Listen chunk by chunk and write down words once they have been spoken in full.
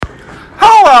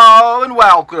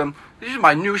welcome. This is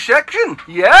my new section.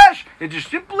 Yes, it is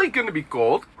simply going to be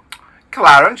called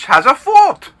Clarence Has a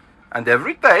Thought. And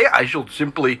every day I shall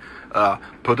simply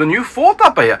put a new thought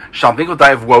up here. Something that I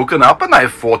have woken up and I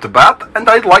have thought about, and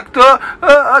I'd like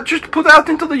to just put out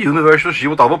into the universe to see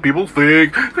what other people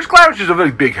think. Because Clarence is a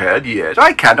very big head, yes.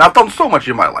 I've done so much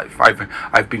in my life.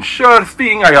 I've been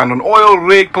surfing, I own an oil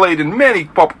rig, played in many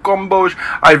pop combos,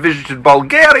 I visited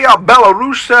Bulgaria,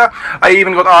 Belarus, I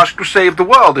even got asked to save the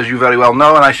world, as you very well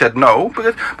know, and I said no.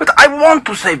 But I want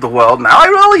to save the world now, I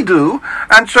really do.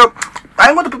 And so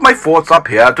I want to put my thoughts up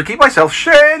here to keep myself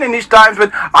sane in these times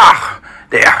when,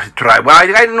 well,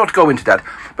 I did not go into that.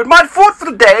 But my thought for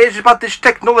the day is about this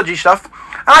technology stuff,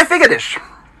 and I figure this.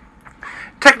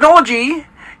 Technology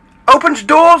opens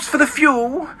doors for the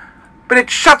few, but it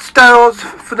shuts doors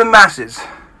for the masses.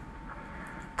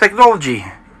 Technology,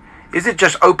 is it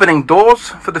just opening doors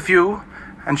for the few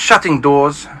and shutting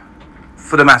doors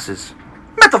for the masses?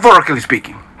 Metaphorically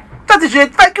speaking. That is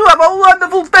it. Thank you. Have a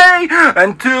wonderful day.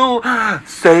 Until,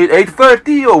 say,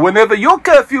 8:30 or whenever your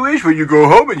curfew is, when you go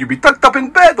home and you be tucked up in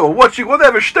bed or watching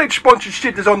whatever state-sponsored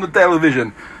shit is on the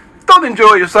television. Don't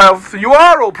enjoy yourself. You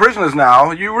are all prisoners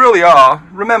now. You really are.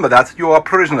 Remember that. You are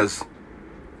prisoners.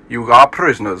 You are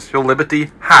prisoners. Your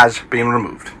liberty has been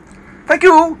removed. Thank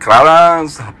you,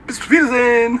 Clarence. Bis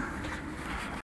Wiedersehen.